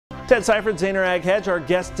Ted Seifert, Zaner Ag Hedge, our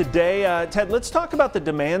guest today. Ted, let's talk about the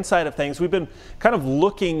demand side of things. We've been kind of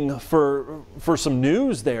looking for some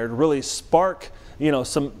news there to really spark,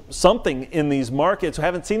 something in these markets. We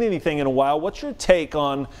haven't seen anything in a while. What's your take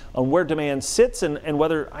on where demand sits and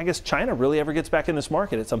whether, I guess, China really ever gets back in this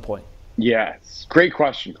market at some point? Yes, great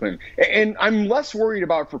question, Clint. And I'm less worried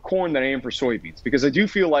about for corn than I am for soybeans, because I do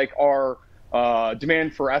feel like our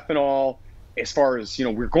demand for ethanol, as far as,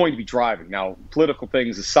 we're going to be driving. Now, political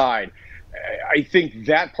things aside, I think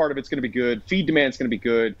that part of it's going to be good. Feed demand is going to be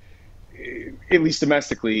good, at least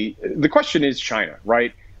domestically. The question is China,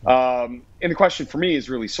 right? And the question for me is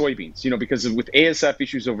really soybeans, because with ASF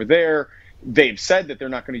issues over there, they've said that they're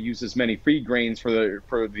not going to use as many feed grains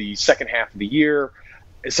for the second half of the year,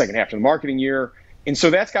 second half of the marketing year. And so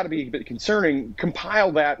that's got to be a bit concerning.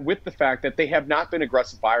 Compile that with the fact that they have not been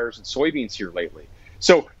aggressive buyers in soybeans here lately.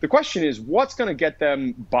 So the question is, what's going to get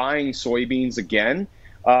them buying soybeans again?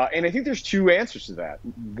 And I think there's two answers to that.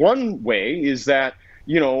 One way is that,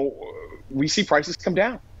 we see prices come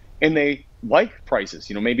down and they like prices.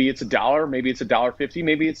 Maybe it's $1, maybe it's $1.50,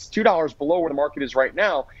 maybe it's $2 below where the market is right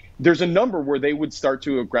now. There's a number where they would start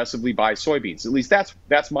to aggressively buy soybeans. At least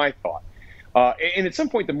that's my thought. And at some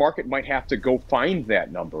point, the market might have to go find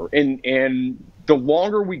that number. And the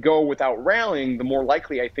longer we go without rallying, the more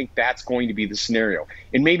likely I think that's going to be the scenario.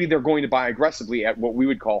 And maybe they're going to buy aggressively at what we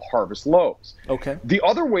would call harvest lows. Okay. The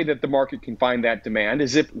other way that the market can find that demand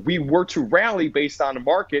is if we were to rally based on a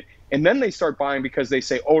market, and then they start buying because they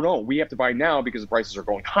say, oh, no, we have to buy now because the prices are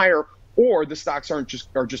going higher, or the stocks are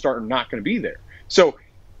not going to be there. So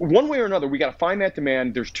one way or another, we got to find that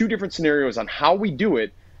demand. There's two different scenarios on how we do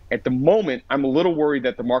it. At the moment, I'm a little worried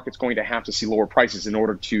that the market's going to have to see lower prices in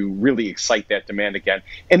order to really excite that demand again.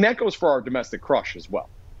 And that goes for our domestic crush as well.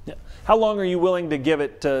 Yeah. How long are you willing to give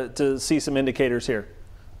it to see some indicators here?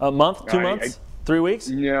 A month, 2 months, 3 weeks?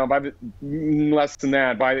 By less than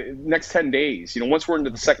that, by the next 10 days. Once we're into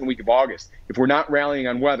the second week of August, if we're not rallying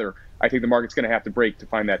on weather, I think the market's going to have to break to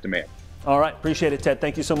find that demand. All right. Appreciate it, Ted.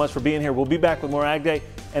 Thank you so much for being here. We'll be back with more Ag Day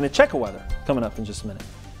and a check of weather coming up in just a minute.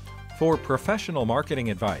 For professional marketing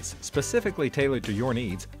advice specifically tailored to your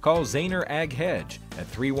needs, call Zaner Ag Hedge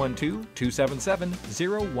at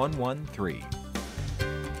 312-277-0113.